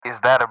Is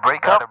that a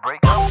breakup?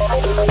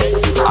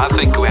 I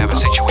think we have a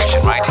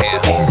situation right here.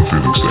 On the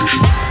filling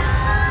station.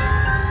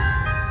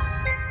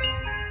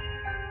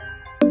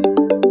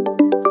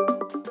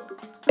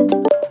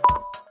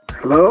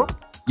 Hello?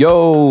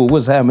 Yo,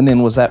 what's happening?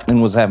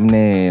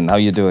 How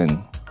you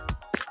doing?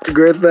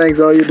 Great, thanks.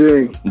 How are you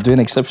doing? I'm doing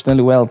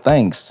exceptionally well,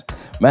 thanks.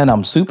 Man,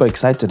 I'm super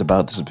excited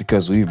about this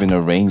because we've been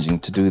arranging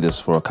to do this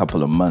for a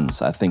couple of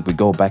months. I think we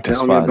go back Tell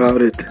as me far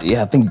about as... it.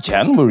 Yeah, I think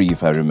January,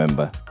 if I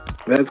remember.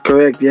 That's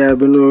correct. Yeah,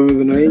 we've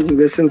been arranging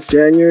this since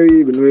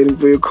January. Been waiting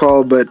for your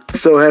call, but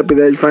so happy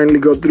that you finally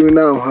got through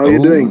now. How are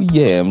you doing?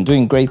 Yeah, I'm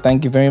doing great.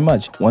 Thank you very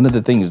much. One of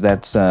the things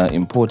that's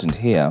important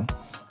here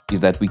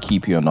is that we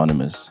keep you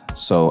anonymous.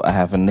 So I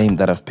have a name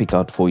that I've picked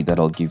out for you that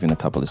I'll give you in a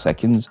couple of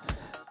seconds.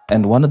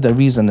 And one of the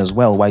reasons as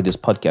well why this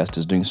podcast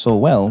is doing so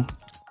well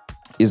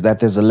is that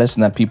there's a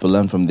lesson that people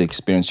learn from the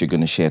experience you're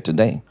going to share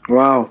today.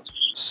 Wow.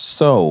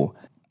 So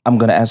I'm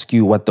going to ask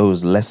you what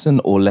those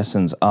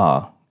lessons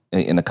are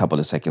in a couple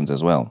of seconds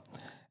as well.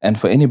 And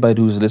for anybody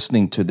who's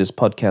listening to this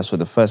podcast for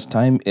the first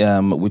time,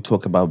 we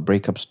talk about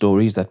breakup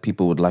stories that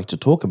people would like to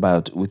talk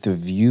about with a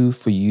view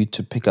for you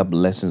to pick up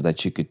lessons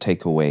that you could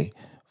take away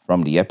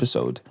from the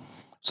episode.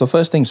 So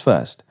first things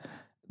first,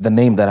 the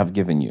name that I've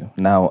given you.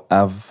 Now,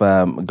 I've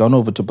gone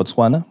over to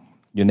Botswana.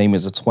 Your name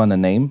is a Tswana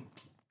name,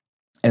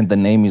 and the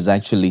name is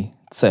actually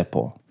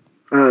Tsepo.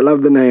 I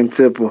love the name,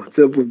 Tsepo.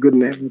 Tsepo, good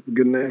name. That's a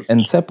good name.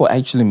 And Tsepo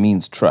actually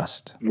means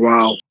trust.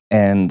 Wow.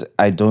 And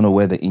I don't know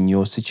whether in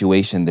your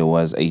situation there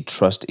was a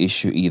trust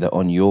issue either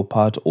on your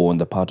part or on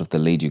the part of the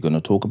lady you're going to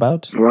talk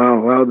about.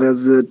 Wow.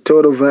 There's a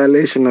total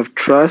violation of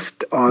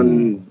trust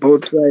on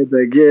both sides,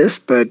 I guess,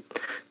 but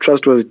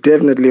trust was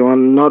definitely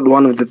not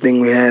one of the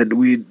things we had.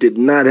 We did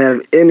not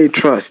have any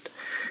trust,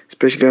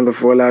 especially when the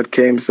fallout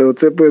came. So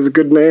Tsepo is a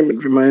good name.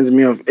 It reminds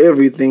me of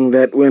everything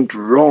that went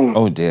wrong.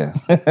 Oh, dear.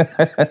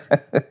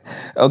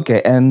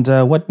 Okay, and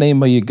what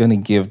name are you going to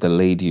give the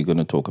lady you're going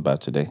to talk about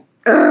today?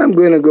 I'm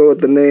going to go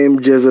with the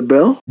name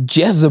Jezebel.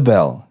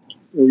 Jezebel.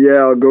 Yeah,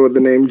 I'll go with the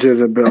name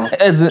Jezebel.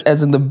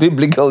 As in the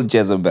biblical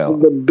Jezebel.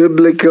 The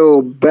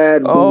biblical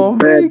bad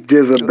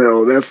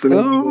Jezebel. That's the name.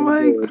 Oh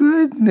my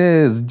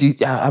goodness.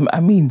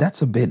 I mean,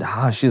 that's a bit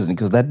harsh, isn't it?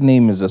 Because that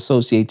name is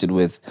associated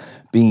with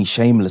being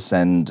shameless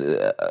and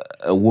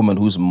a woman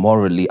who's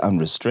morally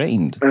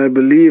unrestrained. I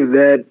believe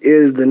that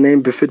is the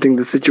name befitting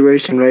the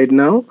situation right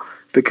now.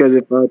 Because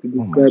if I had to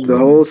describe the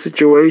whole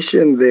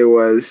situation, there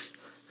was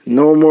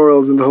no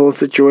morals in the whole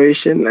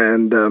situation.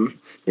 And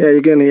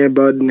you're going to hear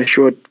about it in a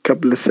short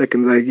couple of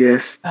seconds, I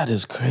guess. That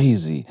is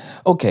crazy.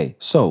 Okay,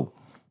 so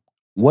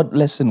what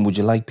lesson would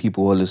you like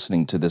people who are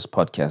listening to this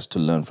podcast to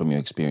learn from your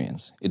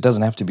experience? It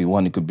doesn't have to be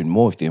one. It could be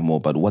more if there are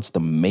more. But what's the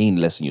main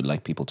lesson you'd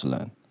like people to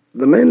learn?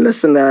 The main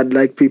lesson that I'd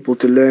like people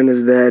to learn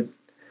is that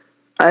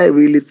I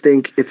really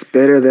think it's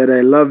better that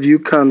I love you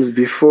comes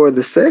before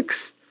the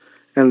sex,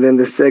 and then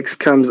the sex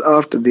comes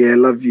after the I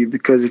love you.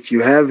 Because if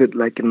you have it,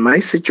 like in my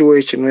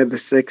situation where the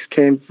sex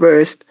came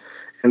first,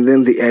 and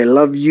then the I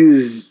love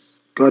yous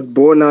got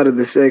born out of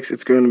the sex,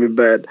 it's going to be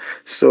bad.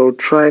 So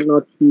try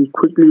not to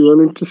quickly run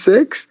into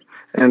sex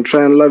and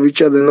try and love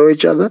each other, know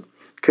each other.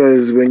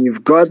 Because when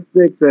you've got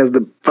sex as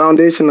the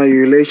foundation of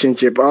your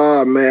relationship,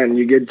 man,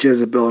 you get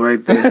Jezebel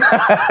right there.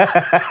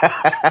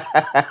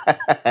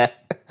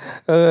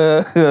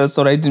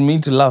 Sorry, I didn't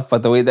mean to laugh,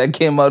 but the way that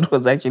came out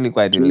was actually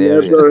quite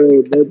hilarious.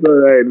 That's all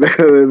right.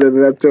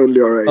 That's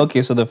totally all right.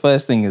 Okay, so the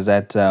first thing is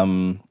that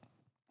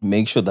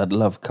make sure that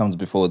love comes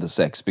before the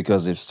sex,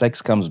 because if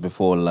sex comes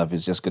before love,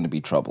 it's just going to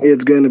be trouble.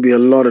 It's going to be a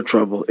lot of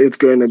trouble. Of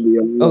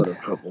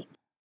trouble.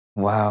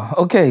 Wow.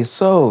 Okay,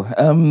 so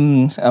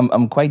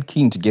I'm quite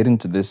keen to get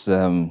into this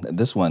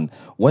one.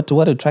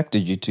 What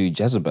attracted you to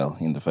Jezebel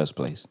in the first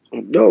place?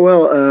 Oh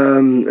well,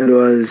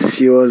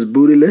 she was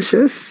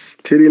bootylicious,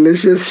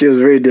 tittylicious. She was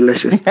very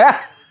delicious.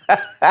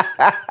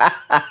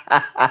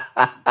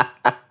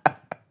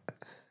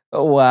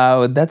 Oh,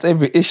 wow, that's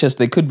every issues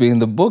there could be in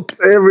the book.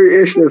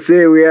 Every issues.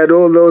 We had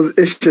all those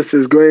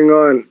issues going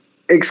on,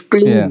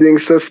 excluding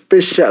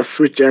Suspicious,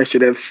 which I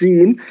should have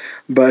seen,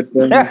 but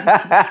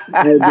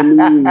I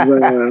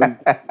believe...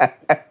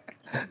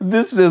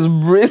 This is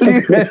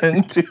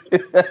brilliant.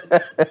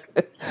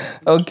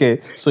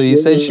 Okay, so you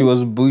said she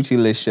was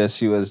bootylicious,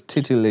 she was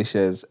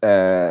tittylicious,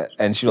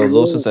 and she was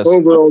also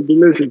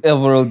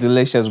overall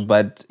delicious,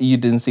 but you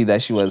didn't see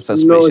that she was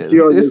suspicious. No, she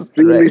was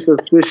extremely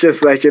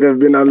suspicious. I should have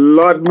been a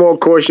lot more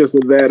cautious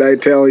with that, I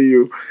tell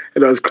you.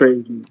 It was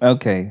crazy.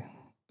 Okay,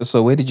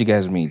 so where did you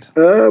guys meet?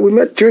 We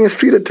met during a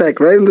street attack,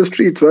 right in the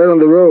streets, right on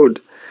the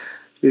road.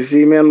 You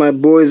see, man, my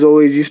boys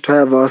always used to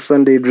have our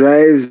Sunday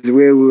drives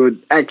where we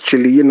would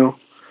actually,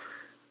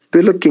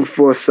 be looking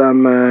for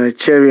some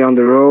cherry on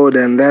the road,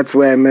 and that's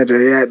where I met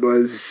her. Yeah, it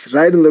was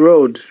right on the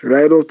road,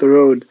 right off the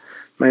road.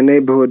 My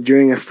neighborhood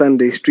during a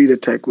Sunday street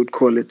attack would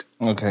call it.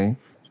 Okay.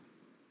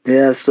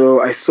 Yeah,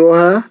 so I saw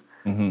her.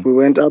 Mm-hmm. We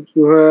went up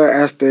to her,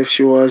 asked her if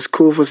she was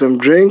cool for some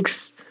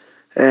drinks,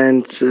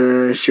 and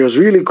she was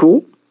really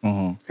cool.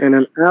 Mm-hmm. In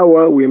an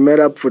hour, we met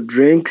up for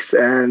drinks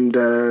and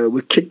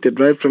we kicked it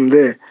right from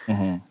there.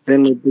 Mm-hmm.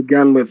 Then we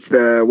began with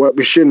what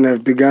we shouldn't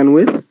have begun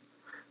with.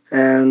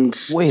 And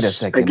Wait a I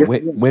second. guess,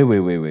 Wait.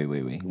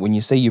 When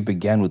you say you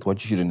began with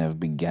what you shouldn't have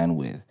began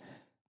with,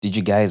 did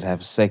you guys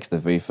have sex the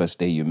very first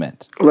day you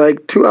met?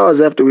 like 2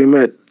 hours after we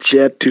met, she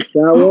had to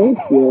shower.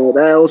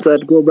 Yeah, I also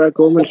had to go back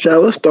home and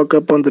shower, stock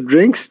up on the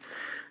drinks.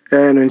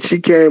 And when she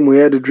came, we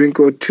had a drink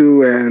or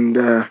two. And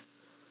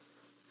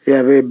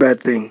yeah, very bad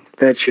thing.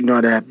 That should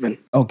not happen.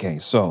 Okay,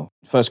 so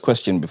first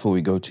question before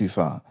we go too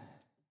far.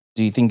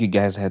 Do you think you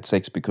guys had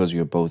sex because you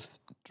were both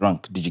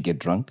drunk? Did you get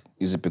drunk?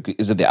 Is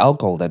it the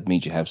alcohol that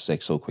made you have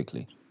sex so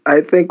quickly?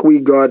 I think we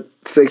got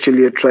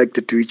sexually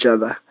attracted to each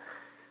other.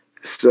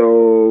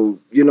 So,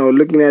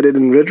 looking at it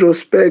in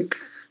retrospect,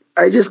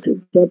 I just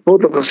think that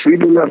both of us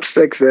really loved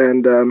sex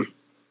and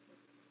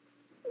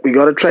we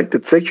got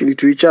attracted sexually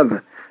to each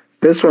other.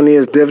 This one here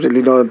is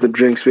definitely not the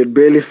drinks. We had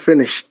barely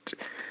finished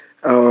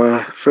our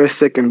first,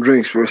 second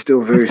drinks. We were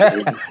still very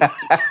sober.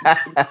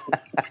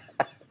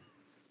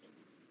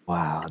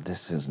 Wow,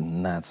 this is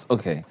nuts.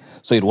 Okay,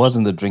 so it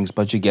wasn't the drinks,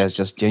 but you guys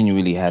just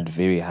genuinely had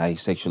very high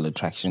sexual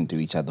attraction to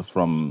each other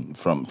from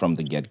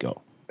the get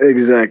go.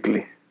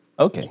 Exactly.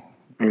 Okay, okay,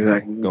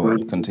 Exactly. That's go what on,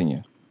 it is.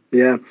 continue.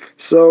 Yeah.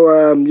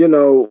 So,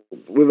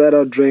 we've had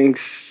our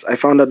drinks. I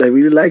found out I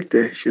really liked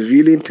her. She was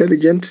really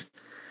intelligent.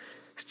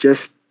 It's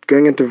just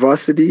going into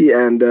varsity,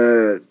 and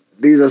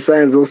these are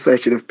signs also I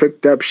should have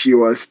picked up. She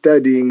was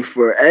studying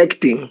for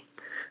acting,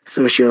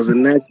 so she was a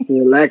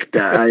natural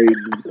actor.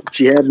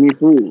 She had me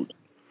fooled.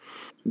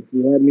 She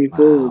had me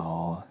fooled.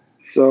 Wow. I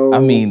So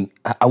mean,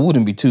 I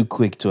wouldn't be too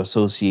quick to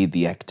associate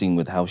the acting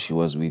with how she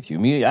was with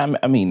you.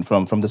 I mean,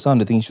 from the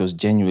sound of things, she was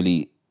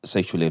genuinely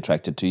sexually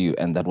attracted to you,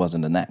 and that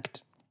wasn't an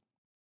act.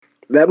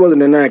 that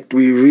wasn't an act.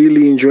 We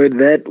really enjoyed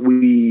that.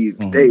 We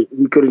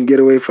couldn't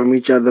get away from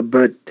each other,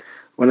 but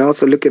when I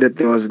also look at it,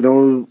 there was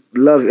no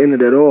love in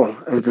it at all.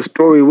 As the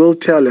story will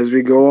tell as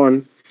we go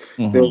on,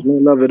 there was Mm-hmm.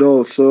 no love at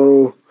all.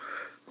 So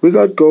we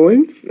got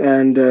going,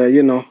 and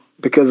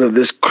because of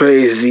this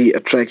crazy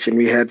attraction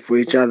we had for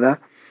each other,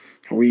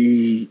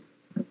 we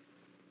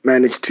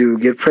managed to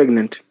get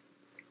pregnant.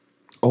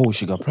 Oh,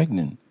 she got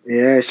pregnant.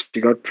 Yeah, she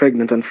got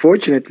pregnant.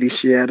 Unfortunately,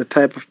 she had a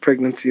type of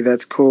pregnancy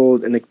that's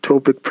called an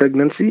ectopic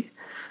pregnancy.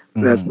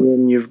 That's Mm-hmm.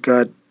 when you've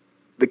got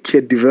the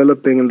kid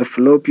developing in the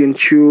fallopian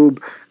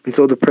tube, and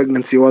so the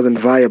pregnancy wasn't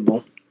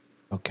viable.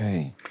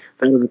 Okay.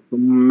 That was a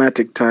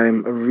traumatic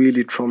time, a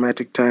really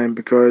traumatic time,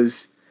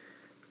 because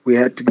we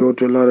had to go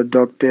to a lot of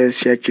doctors.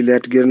 She actually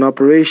had to get an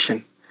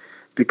operation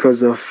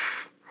because of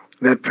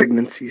that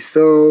pregnancy.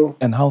 So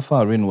And how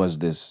far in was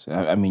this?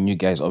 I mean, you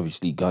guys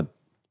obviously got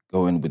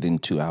going within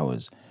 2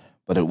 hours,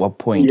 but at what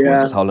point was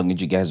yeah, this? How long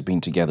had you guys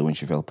been together when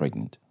she fell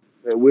pregnant?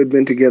 we've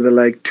been together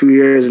like 2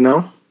 years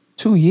now.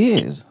 2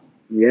 years.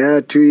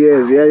 Yeah, 2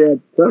 years. Yeah, Wow. yeah.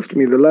 Trust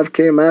me, the love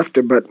came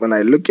after. But when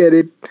I look at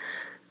it,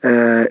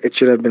 it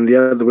should have been the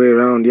other way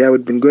around. Yeah,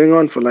 we'd been going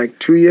on for like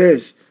 2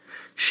 years.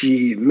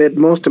 She met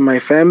most of my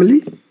family.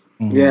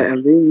 Mm-hmm. Yeah,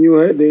 and they knew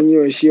her. They knew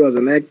her. She was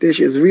an actor.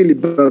 She has a really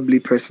bubbly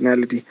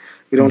personality.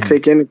 We don't Mm-hmm.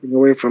 take anything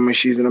away from her.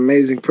 She's an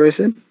amazing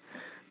person.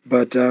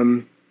 But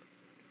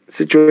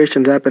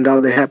situations happened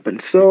how they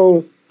happened.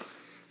 So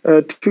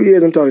 2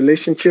 years into our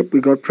relationship, we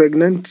got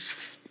pregnant,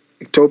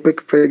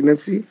 ectopic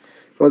pregnancy.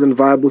 It wasn't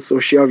viable, so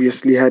she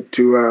obviously had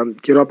to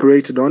get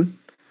operated on.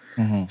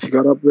 Mm-hmm. She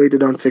got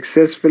operated on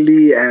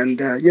successfully,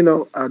 and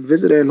I'd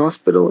visit her in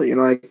hospital.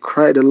 I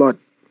cried a lot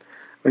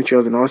when she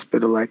was in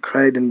hospital. I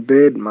cried in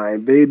bed. My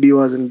baby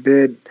was in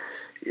bed.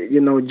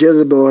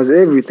 Jezebel was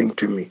everything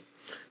to me.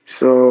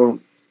 So,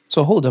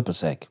 So hold up a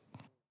sec.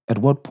 At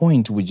what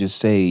point would you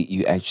say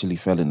you actually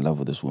fell in love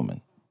with this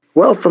woman?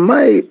 well, from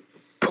my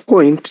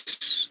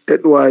point,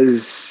 it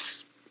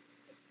was,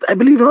 I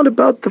believe, around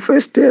about the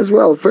first day as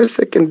well. First,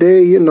 second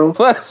day,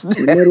 First.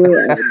 we met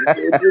her.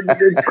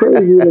 It's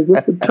crazy. It was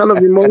just a ton of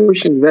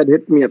emotions that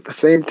hit me at the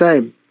same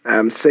time.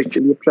 I'm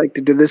sexually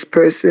attracted to this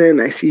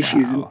person. I see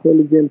she's Wow.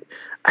 intelligent.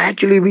 I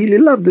actually really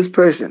love this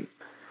person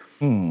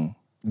Hmm.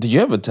 Did you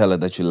ever tell her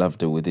that you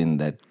loved her within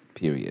that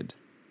period?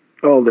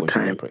 all the Or she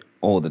got time. pregnant?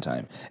 All the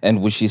time.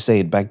 And would she say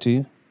it back to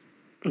you?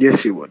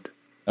 Yes, she would.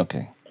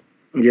 Okay.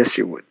 Yes,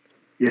 she would.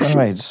 Yes, All she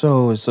right.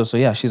 would. So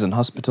yeah, she's in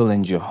hospital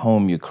and you're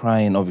home. You're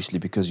crying, obviously,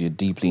 because you're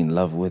deeply in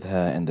love with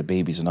her, and the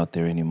baby's not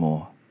there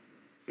anymore.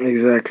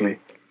 Exactly.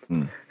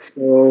 Hmm.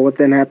 So what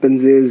then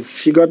happens is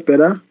she got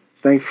better.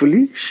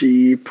 Thankfully,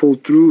 she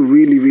pulled through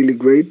really, really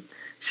great.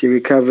 She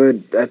recovered,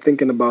 I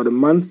think, in about a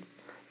month,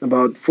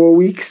 about 4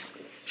 weeks.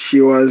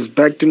 She was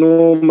back to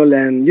normal,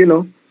 and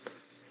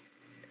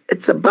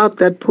it's about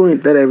that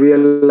point that I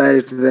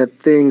realized that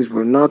things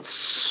were not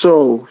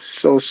so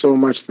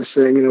much the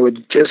same.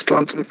 We'd just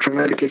gone through a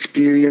traumatic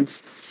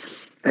experience,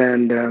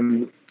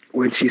 and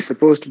when she's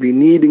supposed to be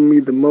needing me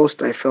the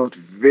most, I felt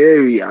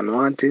very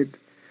unwanted.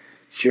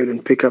 She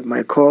wouldn't pick up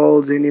my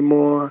calls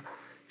anymore.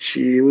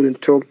 She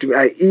wouldn't talk to me.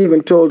 I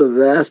even told her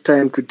the last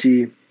time,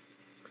 Kuti,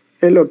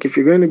 hey, look, if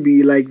you're going to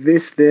be like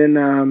this, then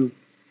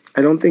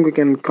I don't think we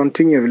can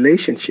continue a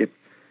relationship.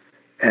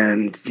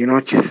 And you know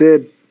what she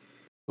said?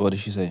 What did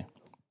she say?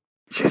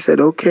 She said,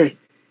 okay.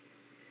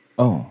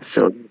 Oh.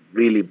 So it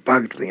really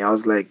bugged me. I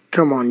was like,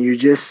 come on, you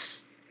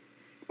just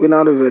went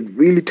out of a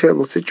really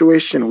terrible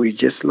situation. We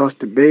just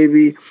lost a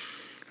baby.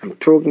 I'm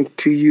talking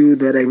to you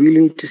that I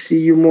really need to see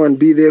you more and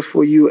be there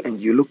for you,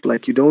 and you look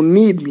like you don't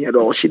need me at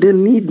all. She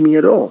didn't need me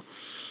at all.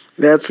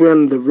 That's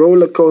when the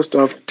roller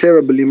coaster of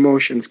terrible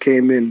emotions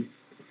came in.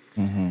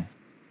 Mm-hmm.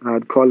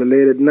 I'd call her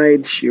late at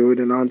night. She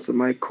wouldn't answer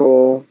my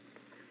call.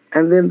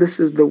 And then this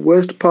is the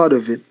worst part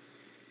of it.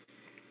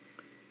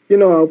 You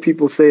know how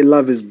people say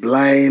love is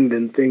blind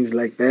and things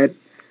like that?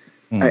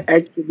 I Mm.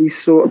 actually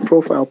saw a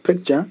profile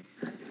picture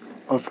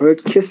of her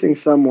kissing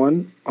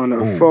someone on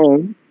her Oh.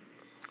 phone.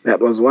 That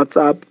was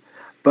WhatsApp.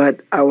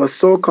 But I was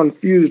so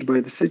confused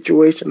by the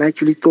situation. I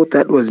actually thought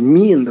that was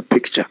me in the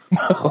picture.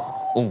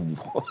 Oh.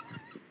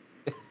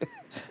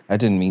 I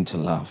didn't mean to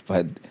laugh,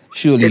 but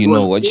surely It you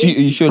know was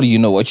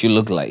what you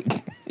look like.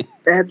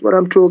 That's what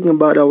I'm talking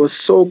about. I was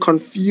so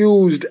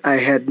confused. I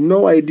had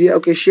no idea.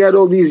 Okay, she had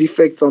all these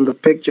effects on the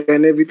picture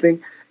and everything.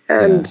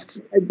 And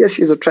Yeah. I guess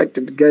she's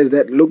attracted to guys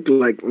that look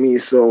like me.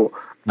 So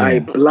I Yeah.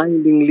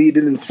 blindingly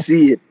didn't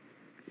see it,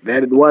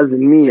 that it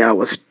wasn't me. I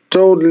was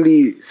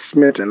totally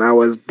smitten. I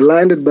was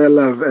blinded by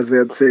love, as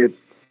they'd say it.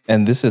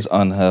 And this is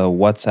on her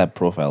WhatsApp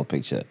profile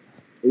picture.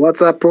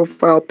 WhatsApp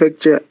profile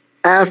picture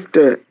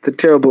after the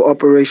terrible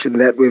operation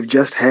that we've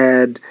just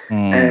had.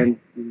 Mm. And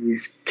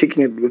he's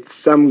kicking it with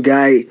some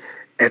guy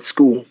at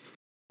school.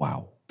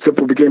 Wow.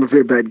 Simple became a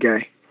very bad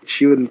guy.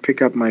 She wouldn't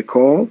pick up my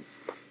call.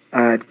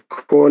 I'd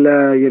call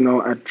her,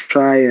 I'd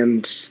try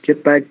and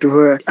get back to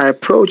her. I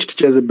approached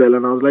Jezebel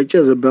and I was like,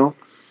 Jezebel,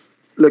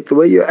 look, the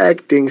way you're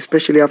acting,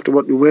 especially after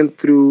what we went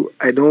through,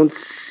 I don't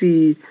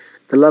see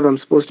the love I'm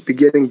supposed to be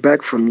getting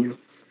back from you.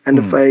 And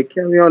if Mm. I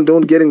carry on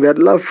don't getting that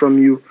love from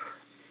you,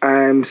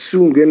 I'm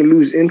soon going to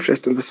lose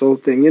interest in this whole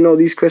thing.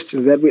 These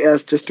questions that we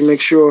ask just to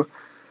make sure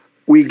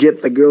we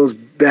get the girls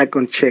back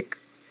on check.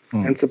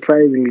 Mm. And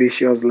surprisingly,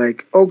 she was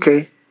like,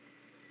 okay.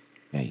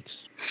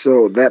 Yikes.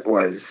 So that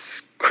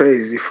was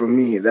crazy for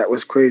me. That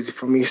was crazy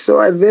for me. So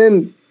I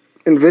then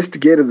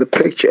investigated the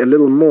picture a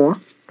little more.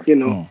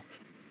 Mm.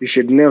 You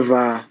should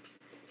never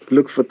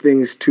look for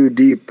things too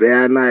deep.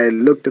 And I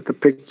looked at the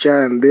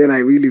picture and then I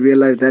really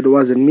realized that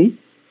wasn't me.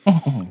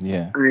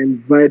 Yeah. I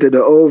invited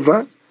her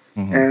over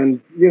Mm-hmm. and,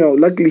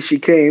 luckily she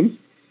came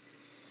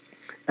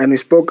and we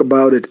spoke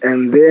about it.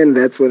 And then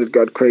that's when it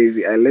got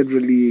crazy. I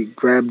literally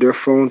grabbed her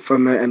phone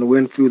from her and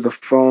went through the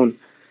phone.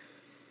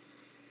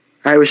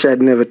 I wish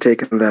I'd never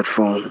taken that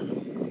phone.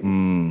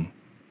 Mm.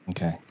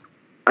 Okay.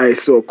 I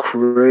saw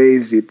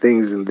crazy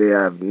things in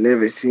there I've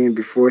never seen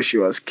before. She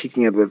was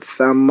kicking it with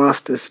some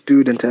master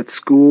student at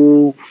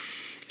school.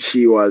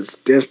 She was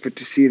desperate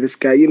to see this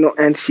guy,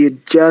 and she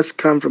had just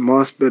come from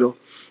hospital.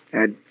 I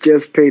had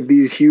just paid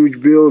these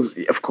huge bills.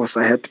 Of course,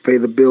 I had to pay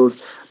the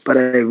bills, but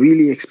I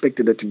really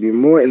expected her to be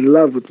more in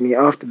love with me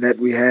after that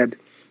we had,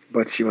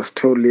 but she was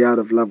totally out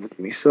of love with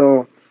me.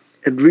 So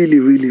it really,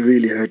 really,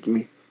 really hurt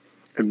me.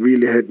 It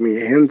really hurt me.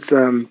 Hence,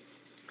 the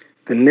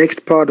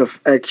next part of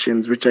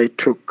actions which I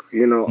took, I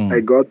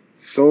Mm. got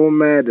so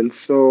mad and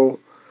so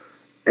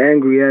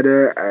angry at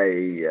her.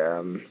 I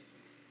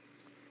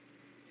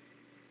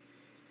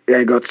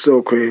got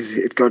so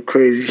crazy. It got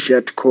crazy. She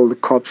had to call the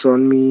cops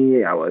on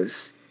me. I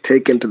was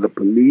taken to the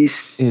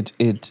police.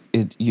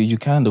 You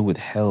kind of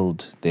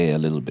withheld there a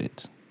little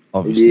bit,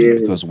 obviously, Yeah,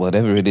 because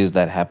whatever it is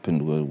that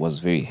happened was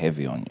very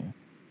heavy on you.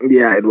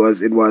 yeah. It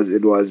was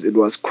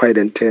quite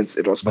intense.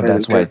 It was But quite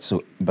that's why intense.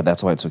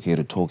 it's okay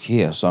to talk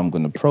here. So I'm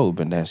going to probe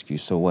and ask you.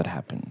 So what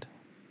happened?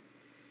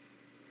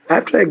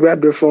 After I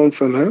grabbed her phone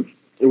from her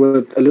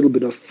with a little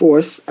bit of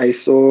force, I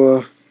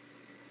saw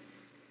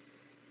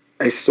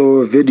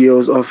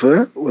videos of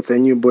her with her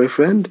new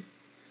boyfriend.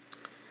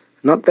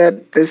 Not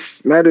that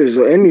this matters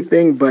or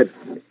anything, but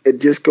it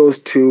just goes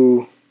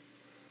to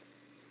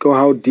go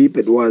how deep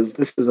it was.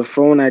 This is a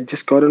phone I'd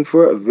just gotten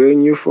for her, a very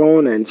new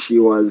phone, and she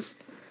was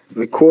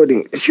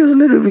recording. She was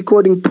literally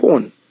recording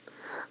porn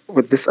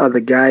with this other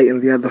guy in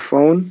the other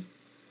phone.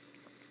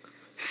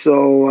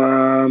 So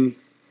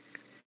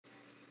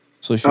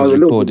So I was a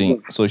little bit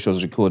she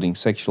was recording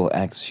sexual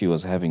acts she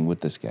was having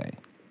with this guy.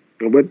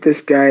 with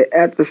this guy.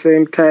 At the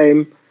same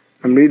time,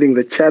 I'm reading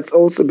the chats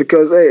also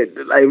because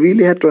I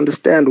really had to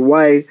understand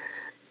why.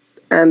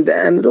 And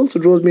it also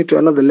draws me to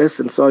another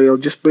lesson. Sorry, I'll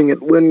just bring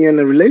it. When you're in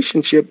a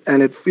relationship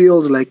and it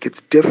feels like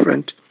it's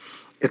different,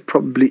 it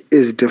probably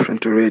is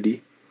different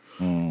already.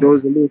 Mm.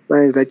 Those are little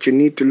signs that you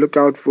need to look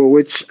out for,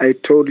 which I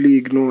totally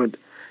ignored.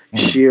 Mm.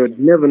 She would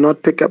never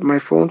not pick up my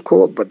phone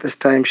call, but this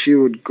time she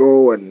would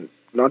go and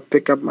not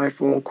pick up my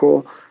phone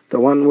call. The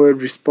one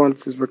word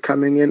responses were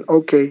coming in.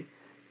 Okay,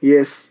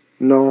 yes,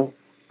 no,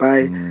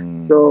 bye.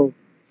 Mm. So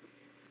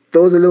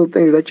those are little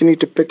things that you need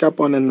to pick up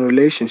on in a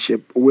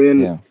relationship.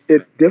 When Yeah.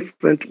 it's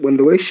different, when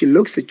the way she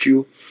looks at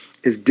you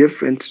is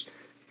different,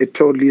 it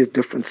totally is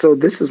different. So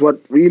this is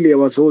what really I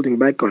was holding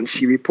back on.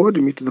 She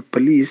reported me to the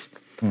police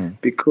Mm.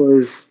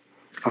 because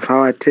of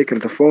how I'd taken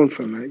the phone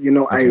from her.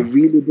 I Okay.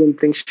 really didn't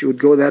think she would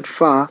go that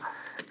far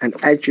and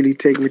actually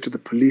take me to the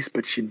police,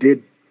 but she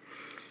did.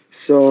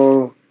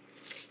 So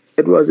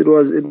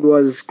it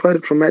was quite a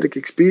traumatic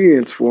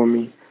experience for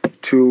me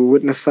to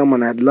witness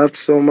someone I'd loved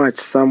so much,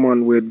 someone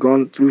who had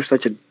gone through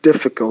such a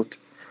difficult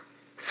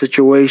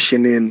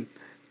situation in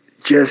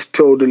just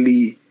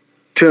totally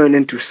turn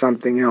into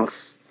something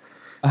else.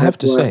 I That have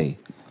to was say,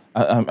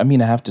 I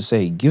have to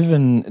say,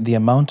 given the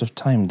amount of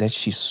time that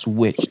she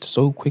switched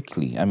so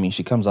quickly, I mean,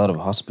 she comes out of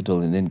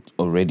hospital and then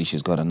already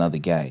she's got another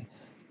guy.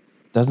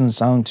 Doesn't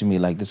sound to me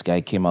like this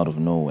guy came out of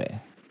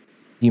nowhere.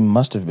 He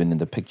must have been in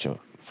the picture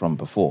from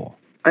before.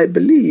 I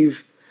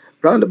believe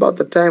round about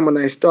the time when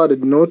I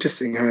started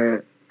noticing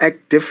her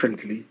act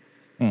differently,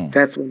 Hmm.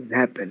 that's when it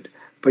happened.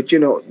 But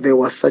there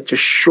was such a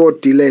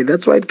short delay.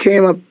 That's why it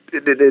came up.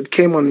 It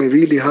came on me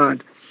really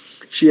hard.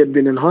 She had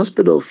been in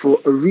hospital for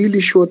a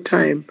really short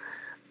time.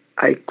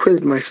 I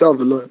quizzed myself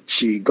a lot.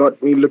 She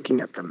got me looking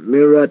at the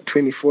mirror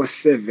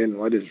 24/7.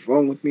 What is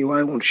wrong with me?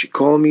 Why won't she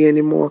call me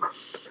anymore?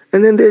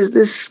 And then there's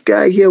this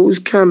guy here who's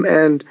come,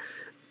 and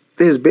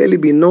there's barely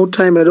been no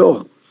time at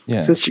all Yeah.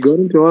 since she got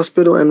into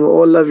hospital, and we're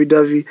all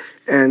lovey-dovey,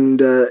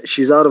 and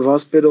she's out of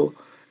hospital,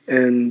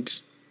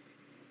 and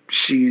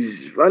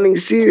she's running a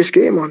serious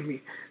game on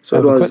me. So I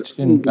it have a was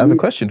question. I have a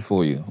question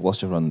for you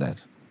whilst you're on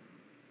that.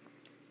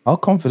 How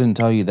confident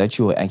are you that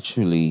you were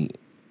actually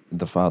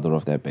the father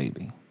of that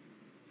baby?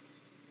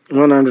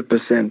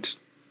 100%.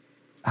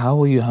 How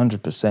were you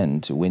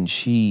 100% when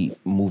she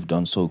moved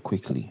on so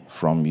quickly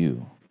from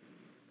you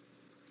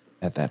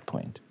at that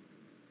point?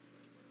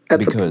 At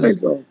the Because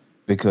point of,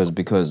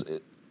 because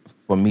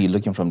for me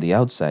looking from the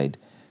outside,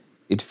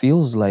 it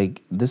feels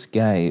like this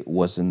guy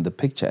was in the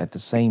picture at the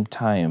same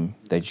time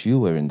that you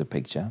were in the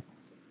picture,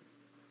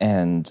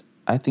 and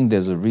I think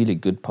there's a really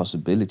good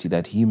possibility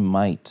that he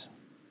might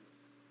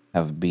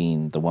have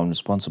been the one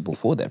responsible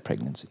for that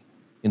pregnancy,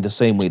 in the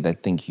same way that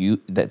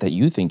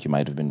you think you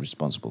might have been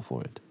responsible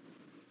for it,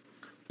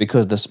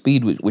 because the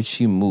speed with which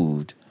she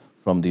moved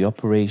from the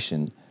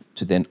operation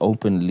to then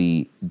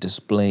openly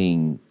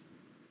displaying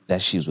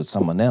that she's with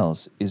someone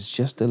else is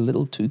just a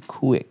little too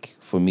quick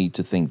for me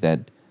to think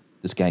that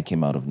this guy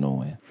came out of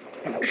nowhere.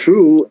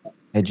 true,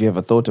 Had you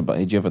ever thought about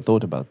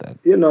that?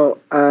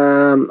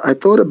 I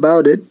thought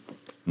about it,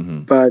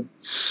 Mm-hmm. but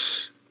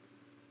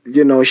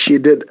she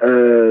did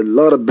a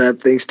lot of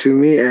bad things to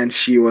me, and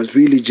she was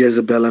really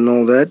Jezebel and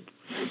all that.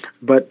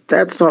 But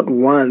that's not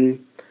one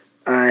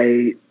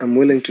I am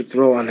willing to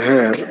throw on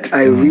her.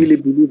 I Mm-hmm. really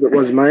believe it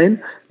was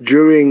mine.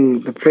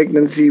 During the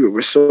pregnancy, we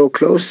were so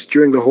close.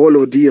 During the whole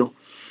ordeal,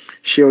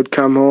 she would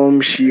come home.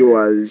 She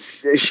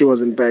was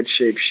in bad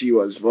shape. She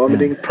was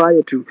vomiting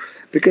prior to,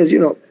 because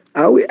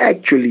how we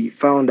actually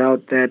found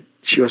out that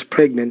she was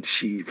pregnant.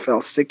 She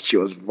fell sick. She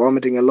was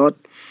vomiting a lot.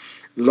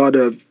 A lot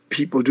of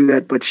people do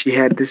that, but she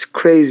had this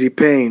crazy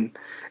pain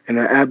in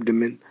her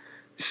abdomen.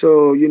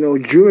 So,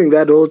 during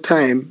that whole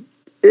time,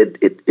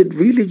 it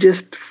really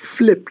just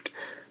flipped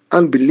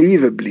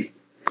unbelievably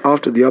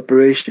after the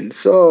operation.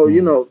 So,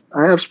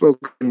 I have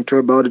spoken to her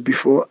about it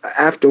before,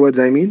 afterwards,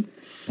 I mean,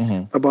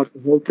 Mm-hmm. about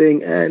the whole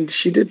thing. And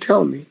she did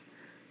tell me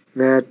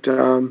that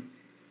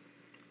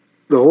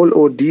the whole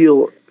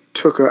ordeal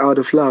took her out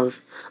of love,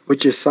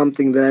 which is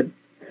something that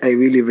I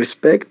really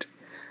respect.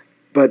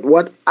 But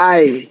what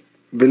I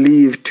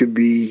believe to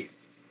be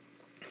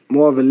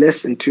more of a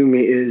lesson to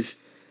me is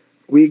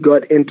we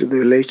got into the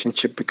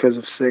relationship because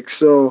of sex.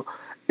 So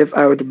if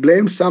I were to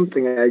blame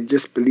something, I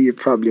just believe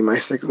probably my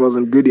sex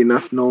wasn't good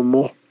enough no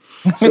more.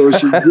 So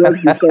she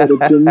just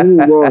decided to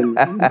move on.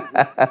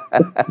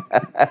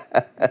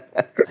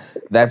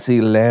 That's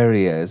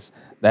hilarious.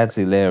 That's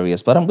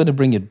hilarious. But I'm going to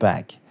bring it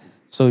back.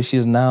 So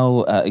she's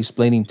now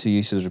explaining to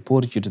you, she's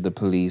reported you to the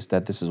police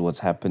that this is what's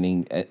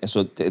happening.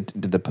 So did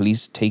the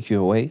police take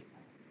you away?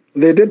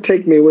 They did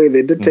take me away.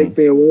 They did Mm. take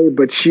me away,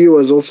 but she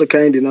was also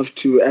kind enough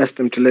to ask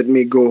them to let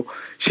me go.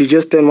 She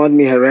just didn't want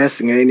me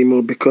harassing her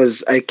anymore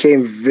because I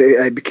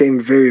became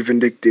very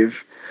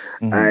vindictive.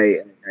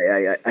 Mm-hmm.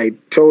 I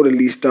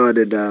totally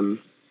started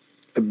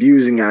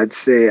abusing her. I'd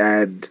say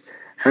I'd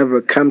have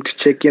her come to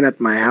check in at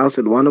my house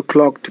at 1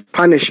 o'clock to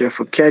punish her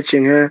for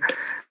catching her.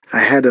 I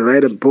had to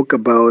write a book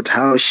about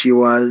how she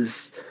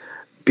was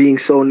being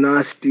so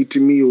nasty to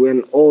me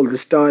when all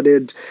this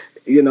started.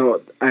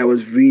 I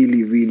was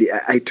really, really,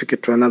 I took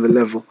it to another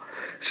level.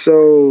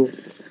 So,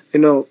 you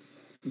know,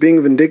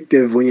 being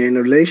vindictive when you're in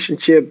a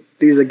relationship,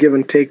 these are give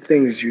and take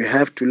things. You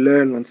have to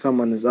learn when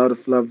someone is out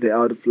of love, they're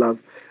out of love.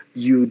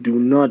 You do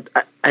not,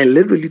 I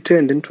literally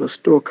turned into a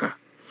stalker.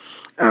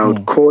 I would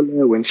Mm. call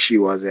her when she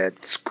was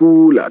at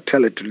school. I'd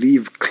tell her to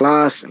leave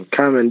class and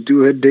come and do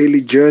her daily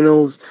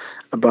journals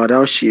about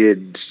how she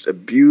had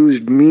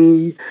abused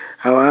me,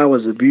 how I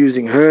was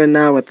abusing her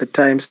now at the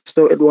time.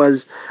 So it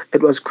was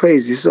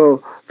crazy.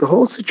 So the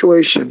whole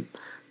situation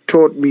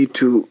taught me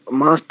to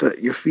master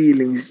your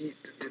feelings.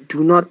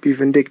 Do not be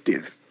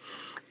vindictive.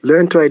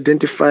 Learn to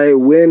identify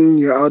when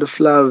you're out of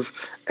love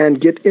and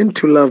get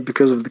into love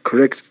because of the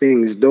correct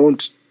things.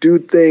 Don't do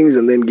things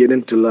and then get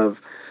into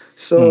love. Mm.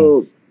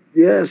 So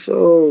yeah,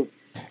 so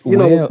we're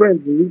Where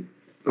friends.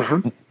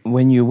 Uh-huh.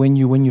 when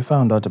you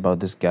found out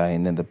about this guy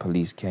and then the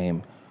police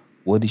came,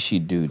 What did she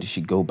do? Did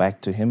she go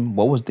back to him?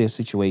 What was their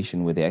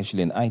situation? Were they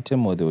actually an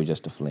item or they were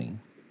just a fling?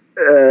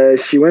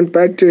 She went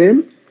back to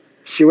him.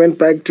 She went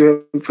back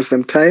to him for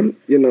some time.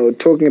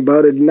 Talking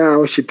about it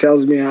now, she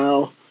tells me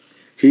how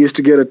he used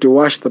to get her to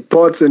wash the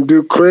pots and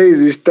do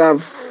crazy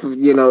stuff.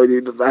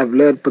 I've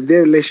learned, but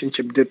their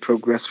relationship did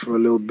progress for a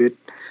little bit.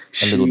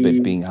 A little bit She,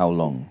 being how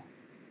long?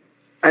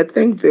 I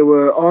think they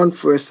were on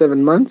for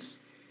 7 months.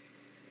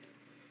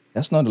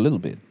 That's not a little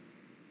bit.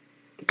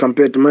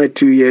 Compared to my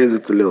 2 years,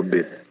 it's a little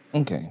bit.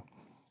 Okay.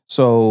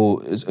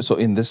 So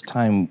in this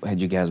time,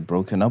 had you guys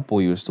broken up,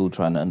 or you were still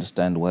trying to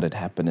understand what had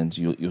happened, and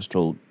you're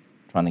still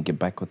trying to get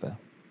back with her?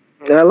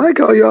 I like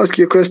how you ask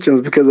your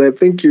questions because I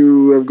think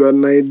you have got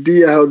an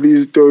idea how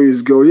these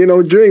stories go.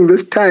 During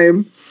this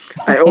time,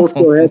 I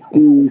also had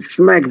to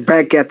smack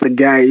back at the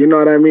guy. You know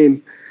what I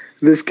mean?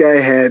 This guy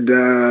had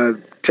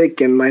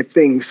taken my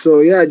things. So,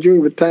 yeah,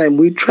 during the time,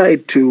 we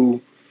tried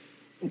to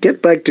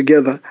get back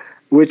together,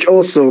 which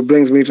also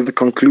brings me to the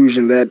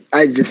conclusion that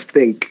I just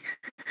think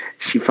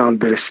she found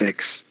better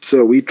sex.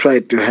 So we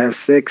tried to have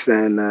sex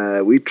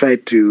and we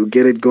tried to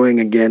get it going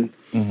again.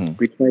 Mm-hmm.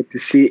 We tried to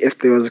see if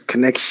there was a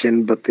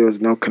connection, but there was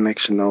no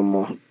connection no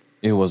more.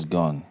 It was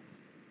gone.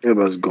 It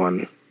was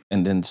gone.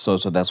 And then so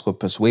that's what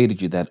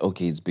persuaded you that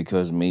okay, it's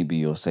because maybe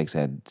your sex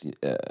had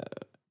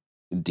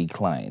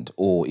declined,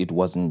 or it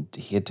wasn't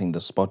hitting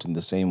the spot in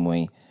the same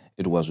way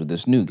it was with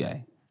this new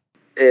guy.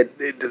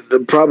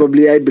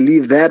 Probably I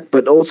believe that,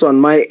 but also on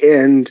my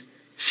end,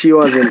 she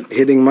wasn't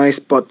hitting my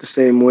spot the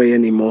same way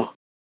anymore.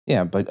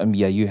 Yeah, but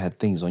yeah, you had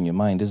things on your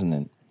mind, isn't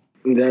it?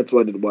 That's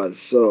what it was.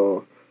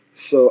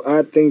 So I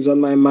had things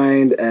on my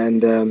mind,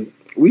 and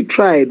we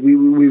tried. We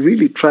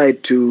really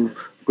tried to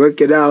work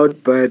it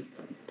out, but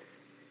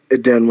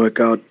it didn't work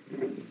out.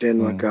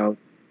 Didn't work Mm. out.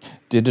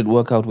 Did it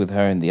work out with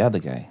her and the other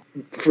guy?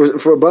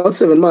 For about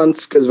 7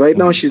 months, because right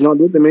now Mhm. she's not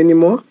with him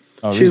anymore.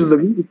 Oh, She's with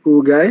really? a really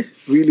cool guy,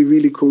 really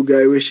really cool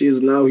guy. Where she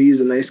is now,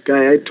 he's a nice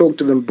guy. I talked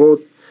to them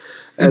both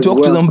You as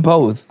talked to well. them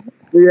both,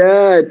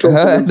 Yeah, I talked to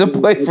her them. and the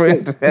Both.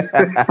 boyfriend.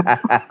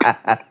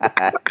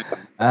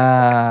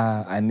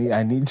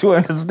 I need to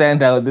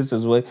understand how this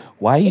is.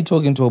 Why are you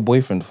talking to a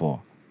boyfriend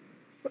for?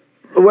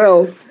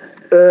 Well,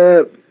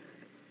 uh,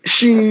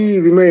 she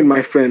remained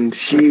my friend.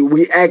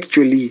 We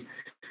actually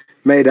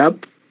made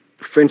up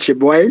friendship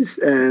wise,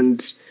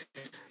 and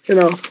you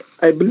know,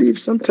 I believe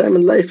sometime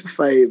in life, if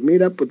I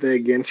meet up with her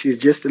again, she's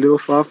just a little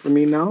far from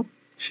me now.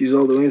 She's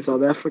all the way in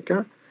South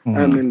Africa. I'm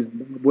Mm-hmm. in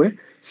Zimbabwe.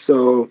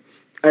 So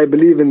I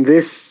believe in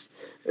this.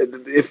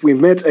 If we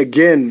met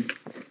again,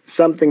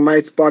 something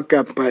might spark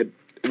up, but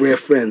we're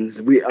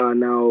friends. We are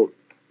now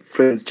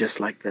friends just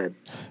like that.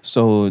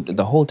 So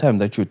the whole time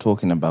that you're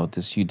talking about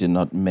this, you did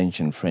not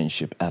mention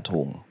friendship at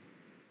all.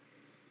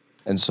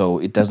 And so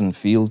it doesn't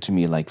feel to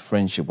me like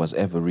friendship was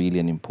ever really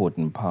an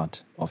important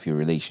part of your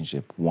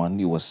relationship. One,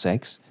 it was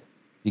sex.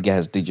 You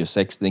guys did your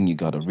sex thing, you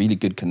got a really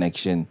good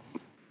connection.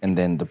 And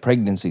then the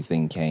pregnancy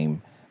thing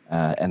came,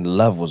 and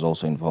love was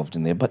also involved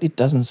in there. But it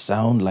doesn't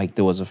sound like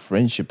there was a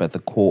friendship at the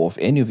core of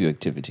any of your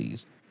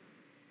activities.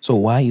 So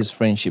why is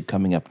friendship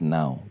coming up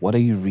now? What are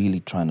you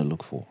really trying to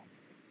look for?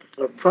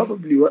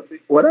 Probably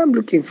what I'm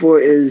looking for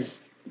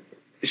is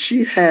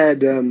she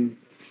had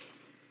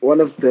one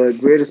of the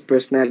greatest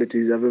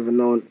personalities I've ever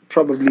known.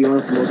 Probably one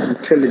of the most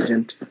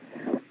intelligent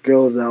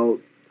girls I'll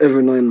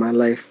ever know in my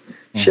life.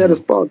 She had a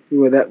Mm-hmm. spark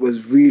to her that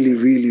was really,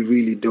 really,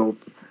 really dope.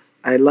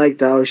 I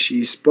liked how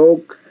she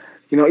spoke.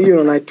 Even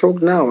when I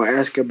talk now, I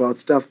ask about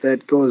stuff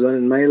that goes on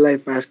in my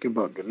life. I ask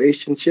about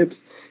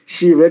relationships.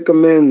 She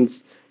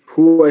recommends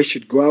who I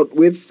should go out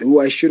with, who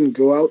I shouldn't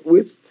go out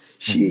with.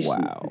 She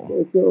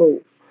Wow. so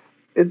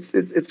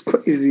it's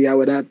crazy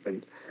how it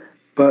happened.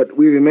 But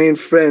we remained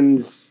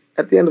friends.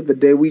 At the end of the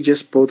day, we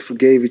just both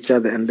forgave each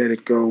other and let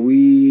it go.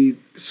 We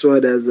saw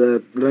it as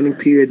a learning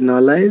period in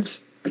our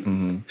lives.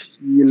 Mm-hmm.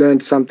 You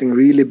learned something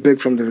really big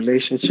from the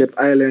relationship.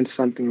 I learned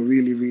something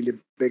really, really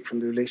big from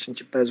the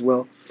relationship as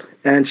well.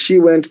 And she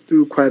went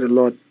through quite a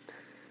lot,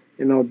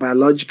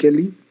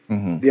 biologically.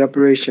 Mm-hmm. The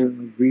operation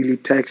was really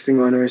taxing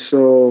on her.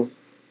 So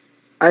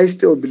I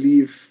still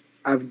believe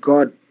I've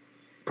got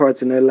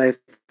parts in her life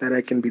that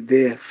I can be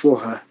there for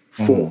her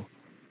for. Mm-hmm.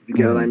 You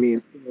get what I Mm-hmm.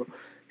 mean? So,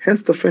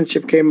 hence the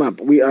friendship came up.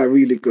 We are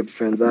really good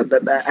friends. I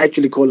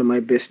actually call her my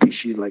bestie.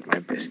 She's like my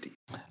bestie.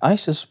 I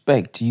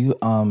suspect you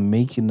are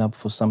making up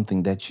for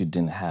something that you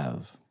didn't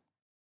have.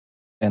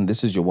 And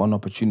this is your one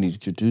opportunity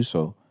to do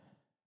so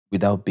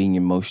without being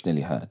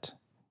emotionally hurt.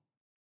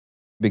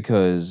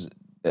 Because,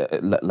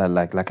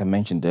 like I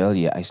mentioned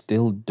earlier, I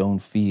still don't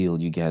feel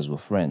you guys were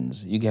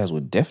friends. You guys were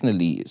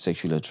definitely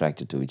sexually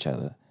attracted to each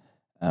other.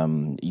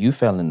 You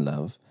fell in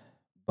love,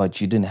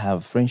 but you didn't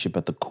have friendship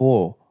at the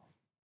core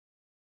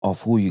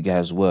of who you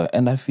guys were.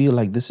 And I feel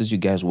like this is you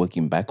guys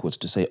working backwards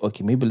to say,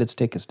 okay, maybe let's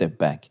take a step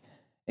back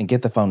and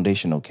get the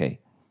foundation okay.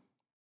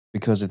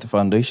 Because if the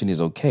foundation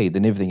is okay,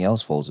 then everything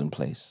else falls in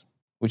place.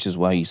 Which is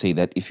why you say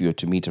that if you were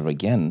to meet her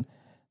again,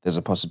 there's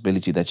a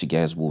possibility that you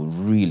guys will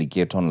really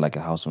get on like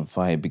a house on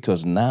fire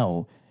because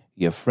now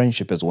your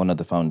friendship is one of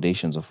the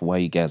foundations of why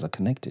you guys are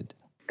connected.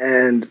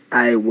 and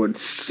I would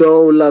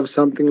so love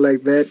something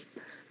like that.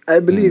 I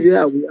believe, Mm,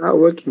 yeah, we are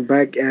working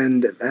back,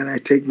 and I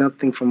take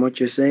nothing from what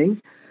you're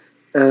saying.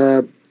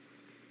 Uh,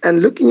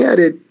 and looking at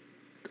it,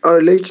 our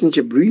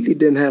relationship really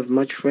didn't have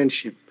much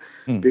friendship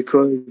mm.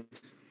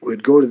 because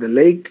we'd go to the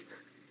lake.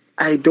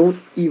 I don't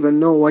even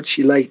know what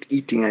she liked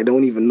eating. I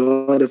don't even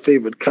know what her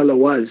favorite color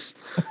was.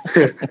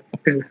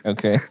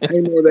 Okay. I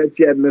know that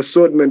she had an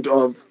assortment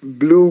of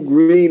blue,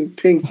 green,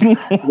 pink,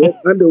 red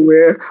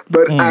underwear,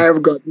 but I Mm,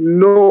 have got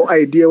no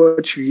idea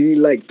what she really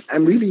liked.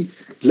 I'm really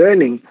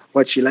learning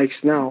what she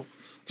likes now.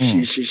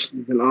 mm. She's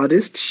an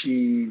artist.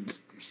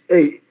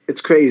 Hey,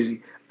 it's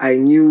crazy. I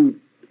knew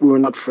we were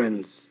not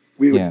friends.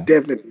 We were Yeah.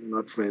 definitely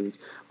not friends.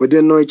 We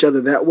didn't know each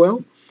other that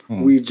well.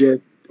 Mm. We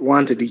just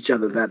wanted each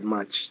other that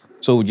much.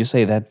 So would you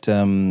say that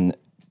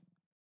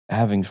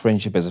having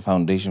friendship as a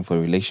foundation for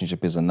a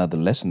relationship is another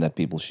lesson that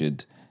people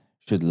should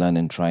learn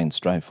and try and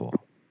strive for?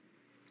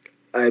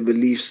 I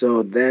believe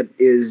so. That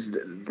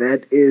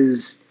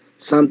is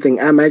something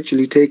I'm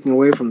actually taking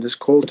away from this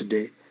call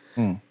today.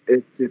 Mm,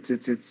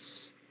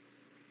 It's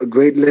a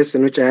great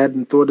lesson which I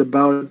hadn't thought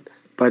about,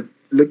 but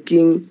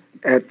looking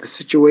at the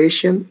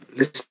situation,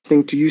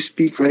 listening to you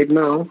speak right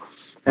now,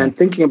 and yeah.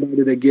 thinking about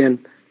it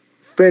again,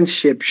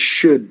 friendship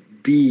should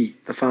be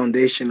the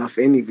foundation of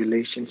any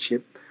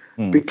relationship.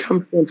 Mm.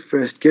 Become friends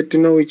first. Get to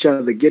know each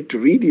other. Get to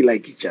really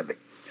like each other.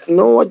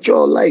 Know what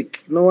y'all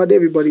like. Know what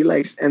everybody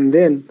likes, and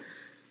then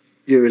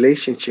your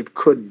relationship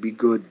could be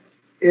good.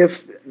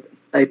 If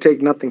I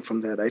take nothing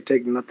from that, I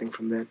take nothing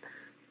from that.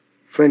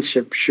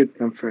 Friendship should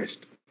come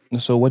first.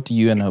 So what do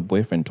you and her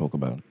boyfriend talk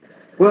about?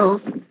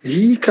 Well,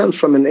 he comes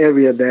from an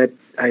area that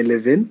I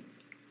live in.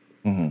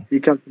 Mm-hmm. He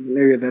comes from an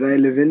area that I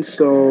live in,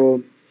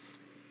 so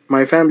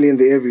my family in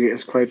the area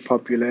is quite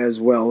popular as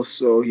well.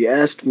 So he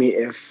asked me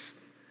if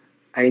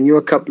I knew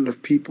a couple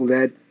of people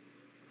that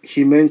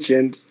he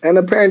mentioned, and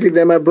apparently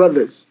they're my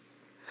brothers.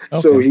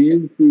 So Okay. he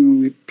used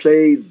to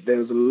play.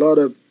 There's a lot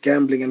of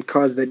gambling and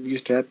cards that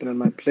used to happen in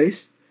my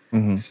place.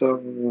 Mm-hmm.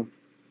 So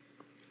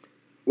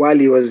while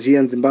he was here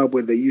in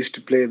Zimbabwe, they used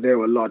to play there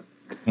a lot.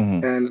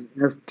 Mm-hmm. And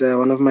I asked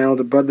one of my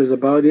elder brothers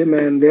about him,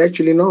 and they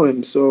actually know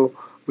him. So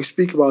we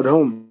speak about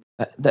home.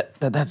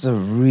 That's a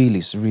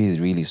really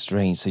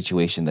strange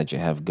situation that you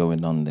have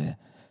going on there.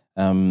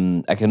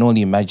 I can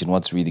only imagine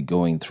what's really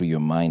going through your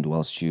mind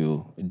whilst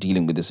you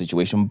dealing with the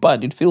situation.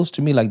 But it feels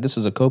to me like this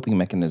is a coping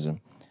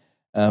mechanism.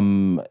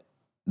 Um,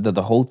 that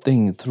the whole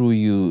thing threw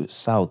you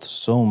south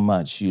so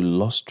much you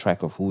lost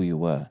track of who you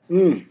were.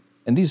 Mm,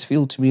 And these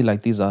feel to me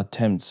like these are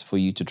attempts for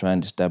you to try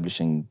and establish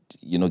and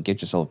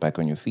get yourself back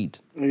on your feet.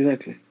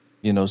 exactly.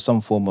 Some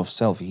form of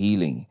self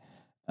healing.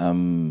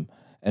 Um,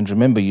 and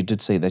remember, you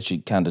did say that she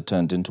kind of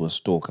turned into a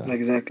stalker.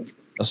 Exactly.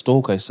 A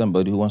stalker is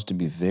somebody who wants to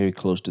be very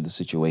close to the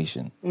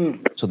situation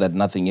Mm, so that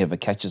nothing ever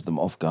catches them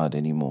off guard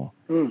anymore.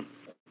 mm,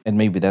 And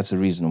maybe that's the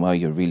reason why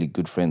you're really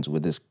good friends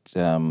with this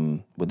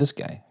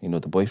guy,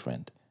 the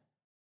boyfriend.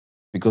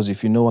 Because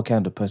if you know what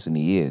kind of person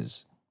he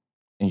is,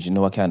 and you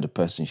know what kind of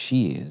person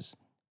she is,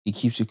 it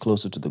keeps you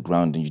closer to the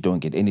ground and you don't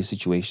get any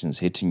situations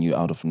hitting you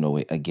out of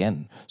nowhere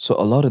again. So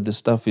a lot of this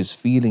stuff is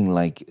feeling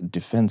like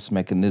defense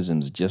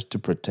mechanisms just to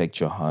protect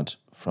your heart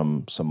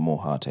from some more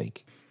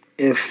heartache.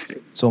 if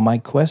So my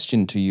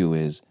question to you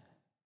is,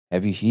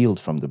 have you healed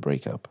from the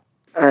breakup?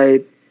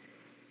 I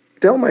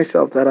tell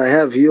myself that I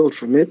have healed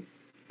from it,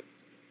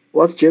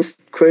 what's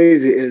just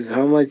crazy is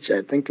how much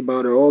I think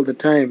about her all the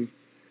time.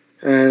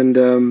 And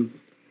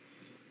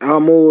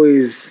I'm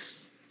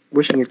always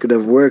wishing it could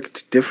have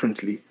worked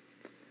differently.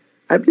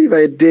 I believe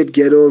I did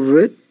get over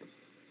it,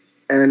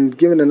 and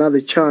given another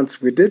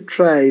chance, we did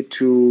try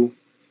to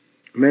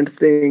mend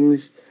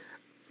things,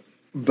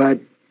 but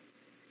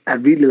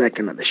I'd really like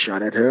another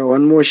shot at her.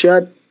 One more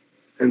shot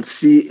and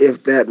see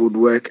if that would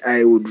work.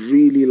 I would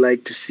really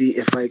like to see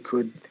if I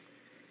could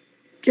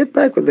get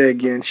back with her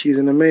again. She's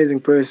an amazing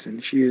person.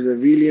 She's a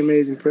really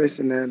amazing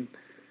person, and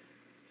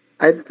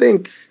I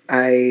think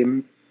I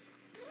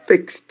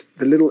fixed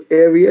the little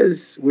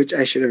areas which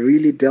I should have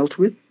really dealt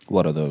with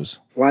What are those?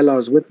 while I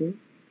was with her.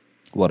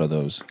 What are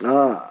those?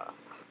 Ah.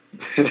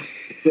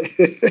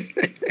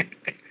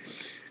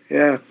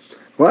 Yeah.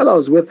 While I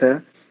was with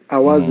her, I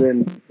Mm-hmm.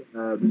 wasn't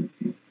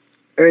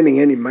earning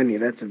any money.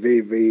 That's a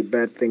very, very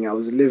bad thing. I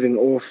was living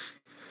off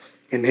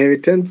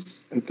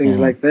inheritance and things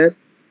Mm-hmm. like that.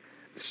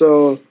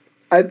 So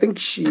I think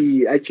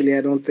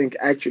I don't think,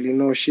 actually,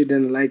 no, she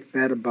didn't like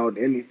that about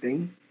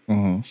anything.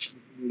 Mm-hmm. She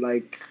didn't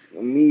like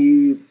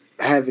me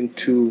having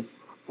to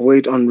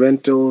wait on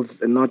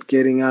rentals and not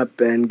getting up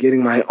and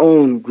getting my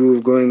own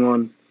groove going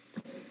on.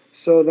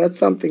 So that's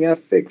something I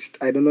fixed.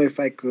 I don't know if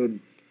I could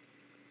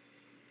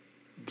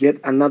get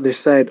another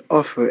side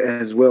of her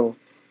as well.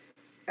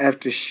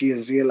 After she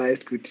has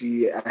realized,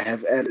 Kuti, I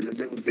have added a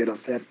little bit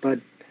of that. But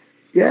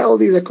yeah, all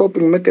these are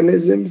coping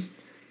mechanisms.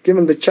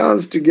 Given the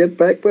chance to get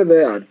back with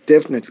her, I'll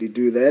definitely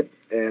do that.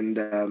 And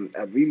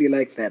I really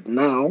like that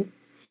now.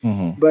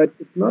 Mm-hmm. But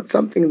it's not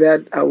something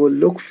that I will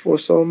look for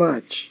so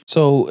much.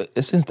 So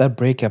since that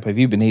breakup, have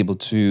you been able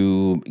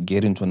to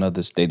get into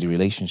another steady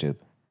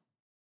relationship?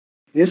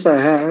 Yes, I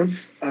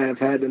have. I have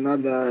had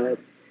another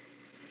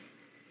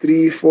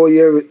 3, 4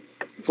 year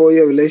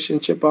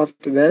relationship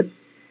after that.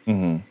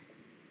 Mm-hmm.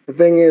 The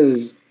thing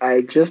is,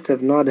 I just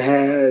have not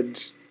had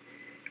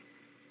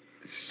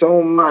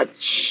so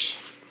much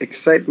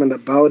excitement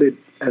about it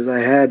as I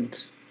had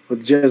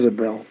with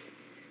Jezebel.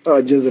 Oh,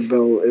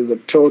 Jezebel is a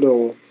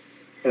total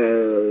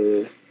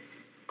uh,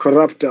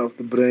 corrupter of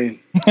the brain.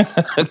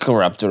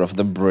 Corrupter of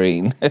the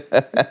brain.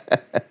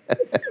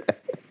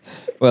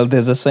 Well,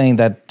 there's a saying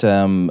that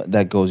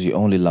that goes, "You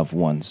only love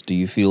once." Do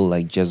you feel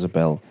like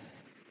Jezebel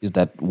is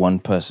that one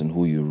person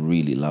who you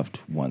really loved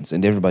once,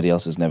 and everybody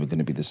else is never going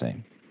to be the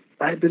same?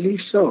 I believe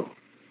so.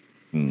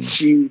 Mm.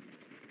 She,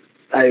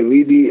 I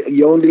really,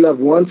 you only love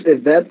once.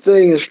 If that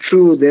saying is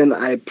true, then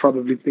I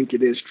probably think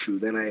it is true.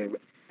 Then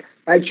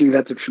actually,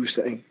 that's a true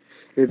saying.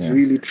 It's Yeah.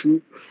 really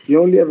true. You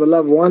only ever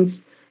love once.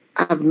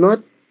 I've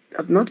not,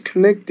 I've not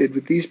connected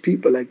with these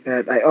people like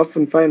that. I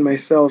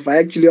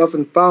actually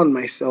often found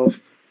myself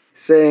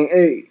saying,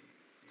 "Hey,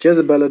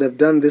 Jezebel would have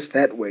done this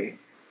that way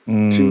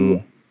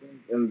too," Mm.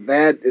 and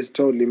that is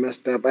totally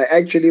messed up. I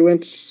actually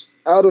went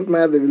out of my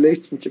other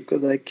relationship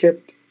because I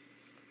kept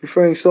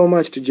referring so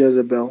much to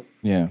Jezebel.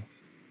 Yeah.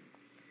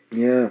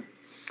 Yeah.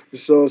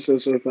 So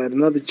if I had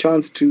another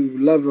chance to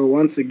love her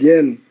once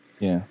again,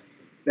 Yeah.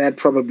 that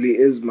probably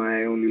is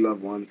my only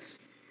love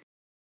once.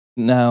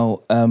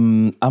 Now,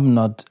 I'm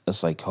not a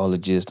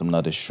psychologist. I'm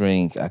not a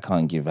shrink. I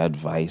can't give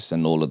advice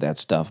and all of that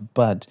stuff.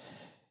 But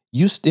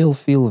you still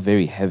feel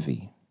very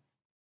heavy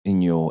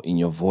in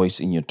your voice,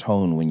 in your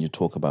tone when you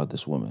talk about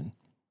this woman.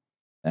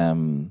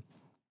 Um,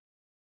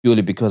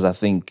 Purely because I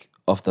think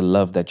of the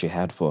love that you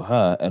had for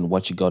her and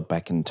what you got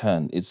back in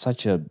turn. It's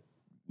such a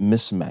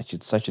mismatch.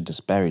 It's such a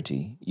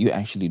disparity. You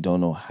actually don't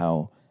know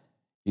how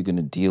you're going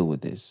to deal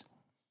with this.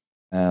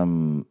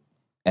 Um,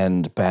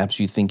 and perhaps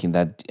you're thinking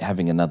that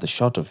having another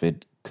shot of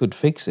it could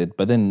fix it.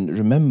 But then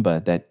remember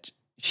that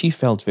she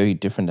felt very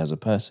different as a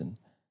person.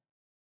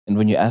 And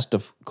when you asked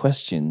her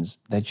questions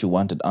that you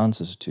wanted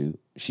answers to,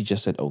 she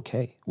just said,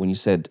 okay. When you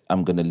said,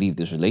 I'm going to leave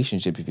this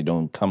relationship if you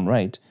don't come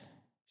right,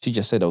 she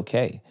just said,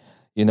 okay.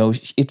 You know,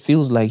 it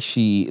feels like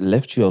she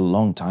left you a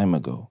long time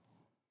ago.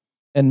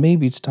 And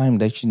maybe it's time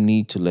that you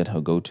need to let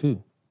her go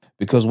too.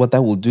 Because what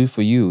that will do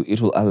for you,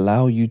 it will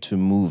allow you to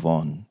move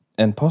on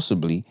and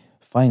possibly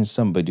find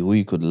somebody who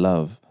you could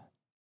love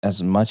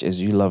as much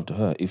as you loved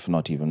her, if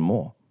not even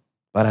more.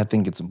 But I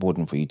think it's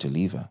important for you to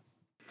leave her.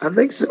 I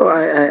think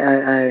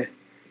so.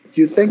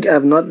 You think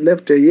I've not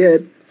left her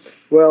yet?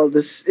 Well,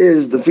 this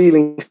is the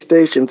feeling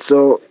station,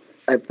 so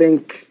I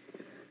think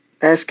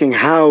asking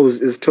hows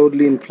is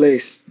totally in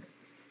place.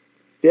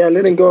 Yeah,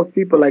 letting go of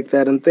people like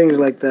that and things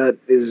like that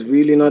is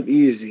really not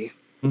easy.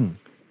 Mm.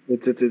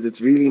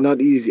 It's really not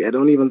easy. I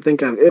don't even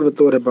think I've ever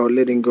thought about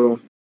letting go.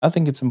 I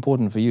think it's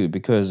important for you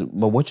because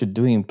what you're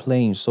doing,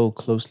 playing so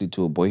closely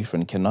to a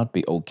boyfriend, cannot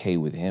be okay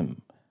with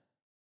him.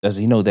 Does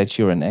he know that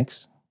you're an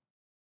ex?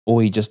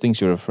 Or he just thinks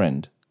you're a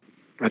friend?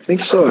 I think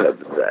so.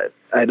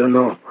 I don't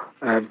know.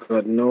 I've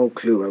got no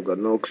clue. I've got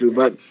no clue.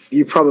 But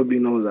he probably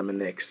knows I'm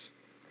an ex.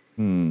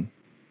 Hmm.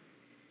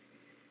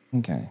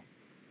 Okay.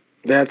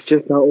 That's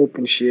just how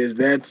open she is.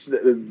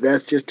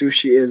 That's just who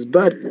she is.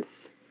 But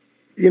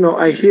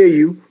I hear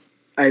you.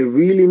 I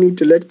really need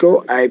to let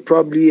go. I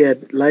probably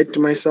had lied to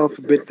myself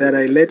a bit that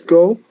I let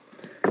go.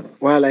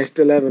 While I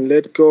still haven't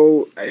let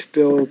go, I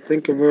still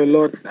think of her a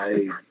lot.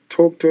 I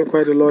talk to her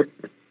quite a lot.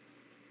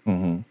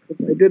 Hmm.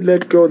 If I did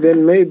let go,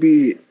 then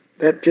maybe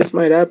that just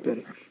might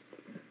happen.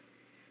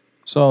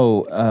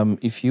 So,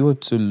 if you were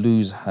to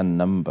lose her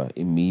number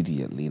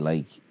immediately,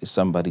 like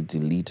somebody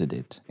deleted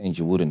it and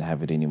you wouldn't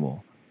have it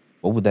anymore,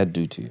 what would that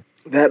do to you?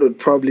 That would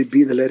probably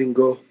be the letting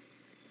go.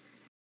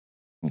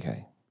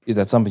 Okay. Is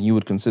that something you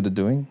would consider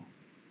doing?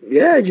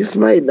 Yeah, I just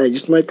might. I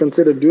just might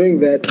consider doing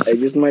that. I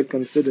just might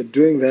consider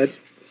doing that.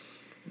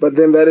 But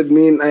then that'd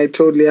mean I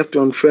totally have to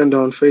unfriend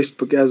her on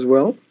Facebook as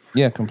well.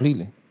 Yeah,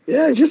 completely.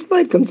 Yeah, I just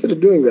might consider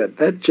doing that.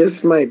 That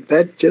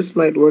just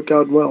might work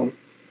out well.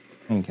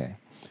 Okay.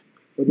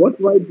 But what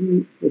do I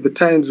do at the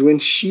times when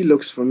she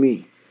looks for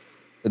me?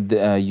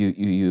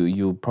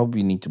 You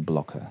probably need to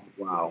block her.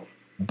 Wow.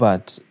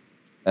 But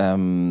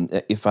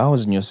if I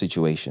was in your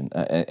situation,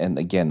 and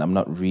again, I'm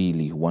not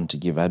really one to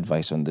give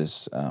advice on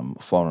this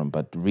forum,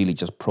 but really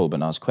just probe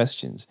and ask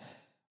questions.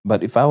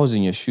 But if I was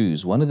in your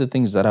shoes, one of the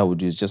things that I would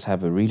do is just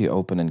have a really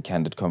open and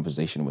candid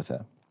conversation with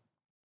her,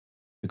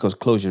 because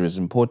closure is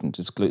important.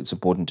 It's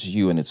important to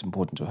you and it's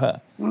important to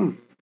her. Hmm.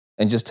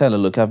 And just tell her,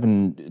 look, I've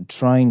been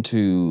trying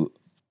to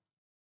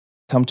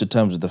come to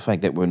terms with the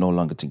fact that we're no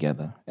longer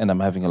together, and I'm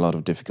having a lot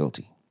of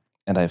difficulty.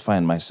 And I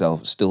find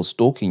myself still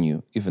stalking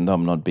you, even though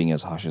I'm not being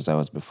as harsh as I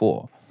was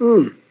before.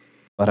 Hmm.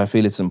 But I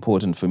feel it's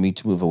important for me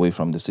to move away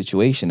from the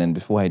situation. And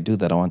before I do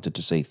that, I wanted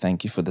to say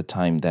thank you for the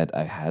time that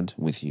I had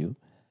with you.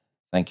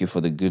 Thank you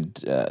for the good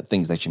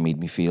things that you made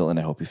me feel, and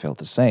I hope you felt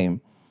the same.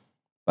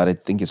 But I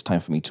think it's time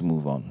for me to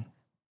move on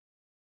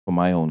for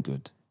my own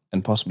good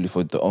and possibly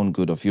for the own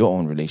good of your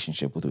own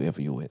relationship with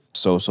whoever you're with.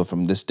 So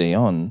from this day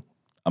on,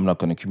 I'm not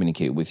going to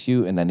communicate with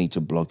you, and I need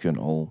to block you on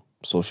all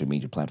social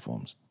media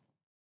platforms.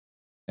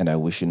 and I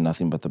wish you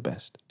nothing but the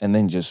best. And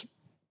then just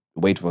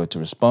wait for her to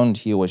respond,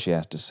 hear what she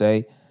has to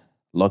say,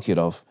 lock it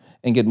off,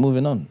 and get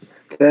moving on.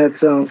 That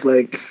sounds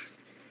like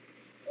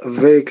a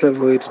very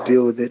clever way to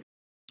deal with it.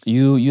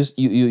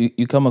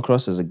 You come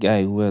across as a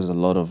guy who has a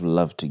lot of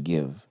love to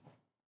give.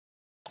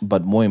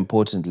 But more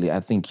importantly, I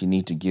think you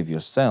need to give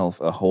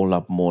yourself a whole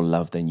lot more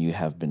love than you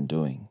have been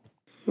doing.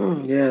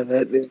 Yeah,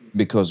 that is.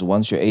 Because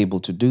once you're able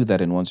to do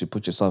that, and once you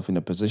put yourself in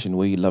a position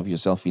where you love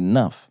yourself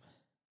enough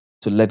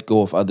to let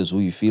go of others who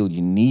you feel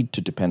you need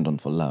to depend on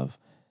for love,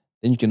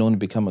 then you can only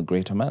become a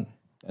greater man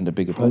and a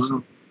bigger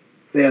person.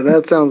 Yeah,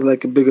 that sounds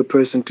like a bigger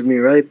person to me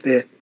right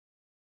there.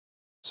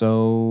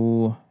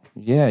 So,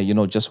 yeah,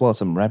 just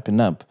whilst I'm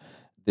wrapping up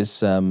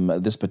this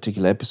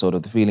particular episode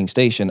of the Feeling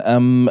Station,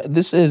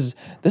 this is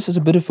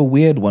a bit of a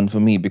weird one for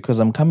me because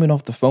I'm coming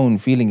off the phone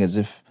feeling as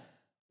if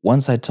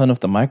once I turn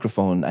off the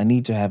microphone, I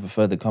need to have a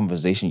further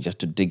conversation just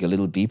to dig a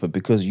little deeper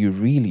because you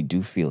really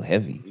do feel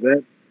heavy.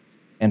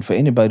 And for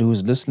anybody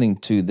who's listening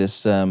to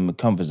this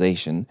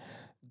conversation,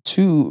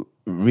 two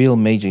real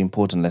major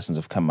important lessons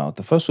have come out.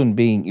 The first one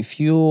being, if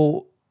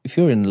you're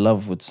in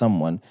love with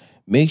someone,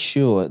 make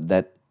sure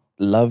that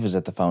love is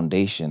at the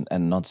foundation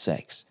and not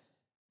sex.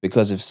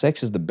 Because if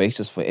sex is the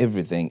basis for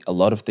everything, a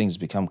lot of things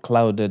become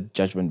clouded,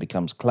 judgment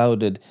becomes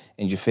clouded,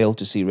 and you fail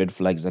to see red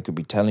flags that could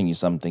be telling you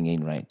something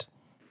ain't right.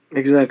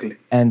 Exactly.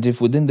 And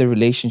if within the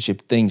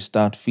relationship things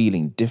start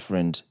feeling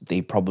different,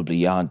 they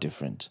probably are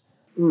different.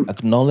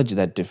 Acknowledge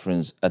that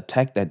difference,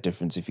 attack that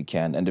difference if you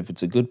can, and if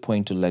it's a good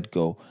point to let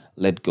go,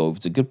 let go. If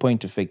it's a good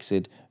point to fix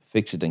it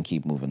and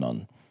keep moving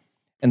on.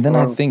 And then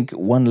I think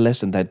one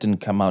lesson that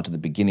didn't come out at the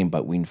beginning,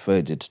 but we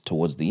inferred it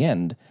towards the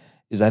end,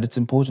 is that it's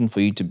important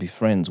for you to be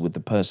friends with the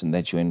person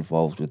that you're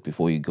involved with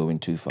before you go in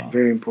too far.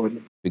 Very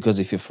important. Because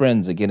if you're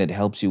friends, again, it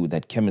helps you with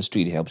that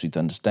chemistry, it helps you with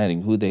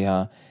understanding who they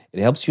are, it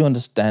helps you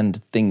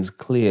understand things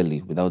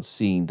clearly without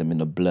seeing them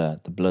in a blur,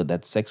 the blur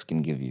that sex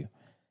can give you.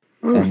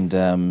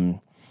 And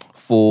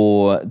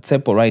for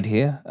Tsepo right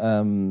here,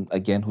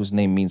 again, whose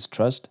name means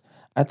trust,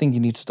 I think you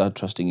need to start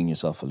trusting in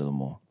yourself a little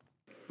more.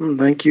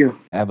 Thank you.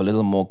 Have a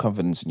little more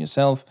confidence in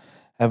yourself.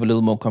 Have a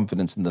little more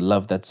confidence in the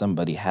love that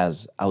somebody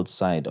has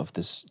outside of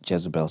this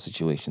Jezebel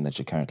situation that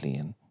you're currently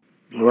in.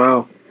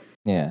 Wow.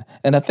 Yeah,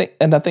 and I think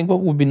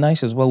what would be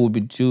nice as well would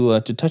be to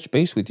touch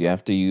base with you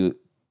after you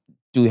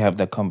do have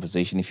that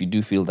conversation. If you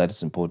do feel that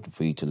it's important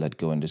for you to let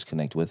go and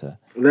disconnect with her,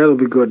 that'll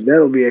be good.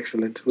 That'll be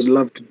excellent. Would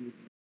love to.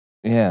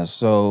 Yeah,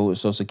 so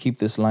keep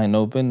this line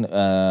open.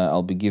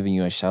 I'll be giving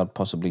you a shout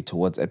possibly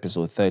towards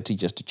episode 30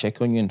 just to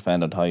check on you and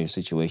find out how your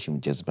situation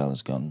with Jezebel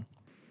has gone.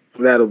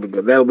 That'll be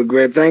good. That'll be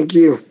great. Thank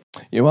you.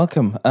 You're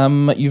welcome.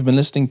 You've been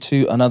listening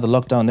to another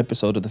lockdown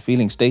episode of The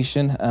Feeling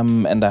Station,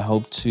 and I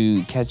hope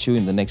to catch you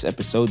in the next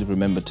episode.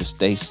 Remember to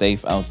stay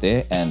safe out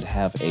there and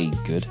have a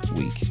good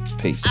week.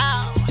 Peace.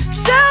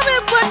 Tell me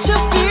what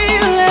you're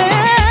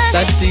feeling.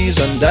 Satis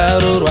on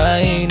Daru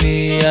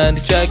Raini and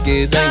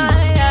Chagizang.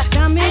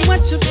 Tell me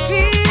what you're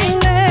feeling.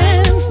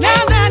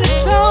 Now that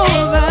it's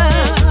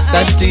over.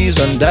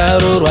 Satis on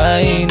Daru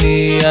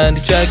Raini and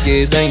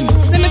Chagizang.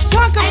 Let me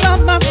talk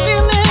about my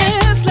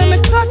feelings. Let me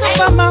talk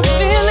about my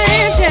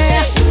feelings,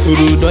 yeah.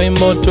 Urudoi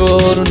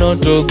motoru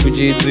noto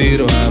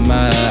kujiziru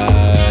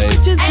amai.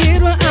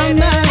 Kujiziru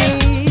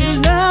amai.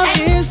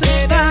 Love is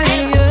a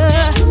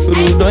fire.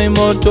 Urudoi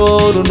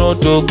motoru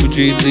noto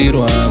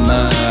kujiziru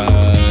amai.